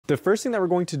The first thing that we're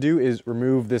going to do is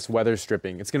remove this weather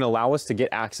stripping. It's going to allow us to get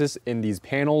access in these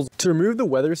panels. To remove the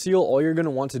weather seal, all you're going to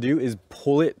want to do is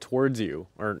pull it towards you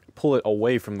or pull it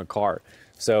away from the car.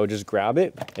 So just grab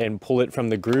it and pull it from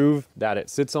the groove that it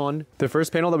sits on. The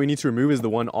first panel that we need to remove is the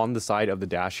one on the side of the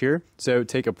dash here. So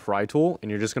take a pry tool and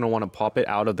you're just going to want to pop it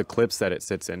out of the clips that it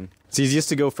sits in. It's easiest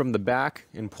to go from the back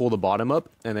and pull the bottom up,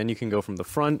 and then you can go from the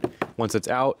front once it's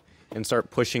out and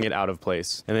start pushing it out of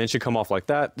place. And then it should come off like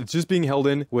that. It's just being held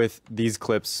in with these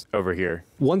clips over here.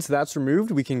 Once that's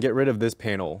removed, we can get rid of this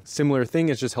panel. Similar thing,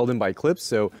 it's just held in by clips.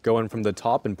 So go in from the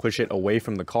top and push it away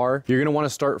from the car. You're gonna wanna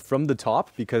start from the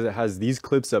top because it has these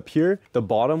clips up here. The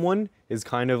bottom one is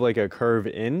kind of like a curve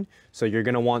in. So you're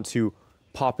gonna want to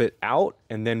pop it out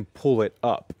and then pull it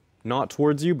up. Not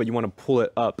towards you, but you wanna pull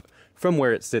it up from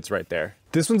where it sits right there.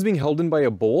 This one's being held in by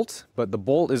a bolt, but the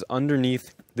bolt is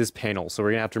underneath this panel. So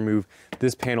we're gonna have to remove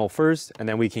this panel first, and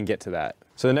then we can get to that.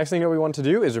 So the next thing that we want to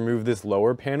do is remove this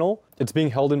lower panel. It's being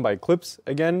held in by clips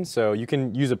again, so you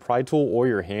can use a pry tool or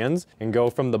your hands and go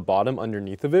from the bottom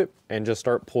underneath of it and just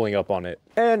start pulling up on it.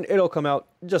 And it'll come out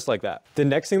just like that. The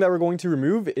next thing that we're going to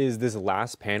remove is this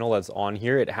last panel that's on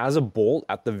here. It has a bolt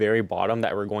at the very bottom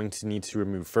that we're going to need to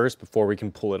remove first before we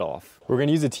can pull it off. We're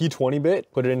gonna use a T20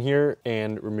 bit, put it in here,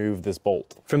 and remove this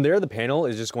bolt. From there, the panel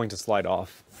is just going to slide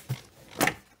off.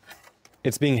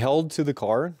 It's being held to the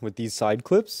car with these side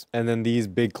clips and then these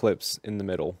big clips in the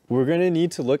middle. We're gonna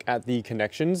need to look at the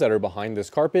connections that are behind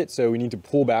this carpet. So we need to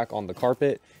pull back on the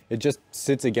carpet. It just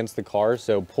sits against the car,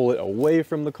 so pull it away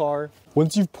from the car.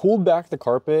 Once you've pulled back the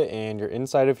carpet and you're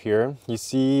inside of here, you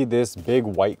see this big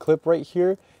white clip right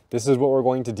here. This is what we're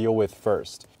going to deal with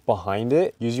first. Behind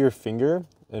it, use your finger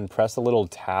and press a little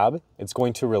tab. It's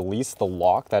going to release the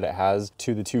lock that it has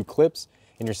to the two clips,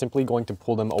 and you're simply going to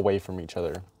pull them away from each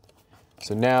other.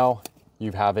 So now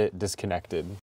you have it disconnected.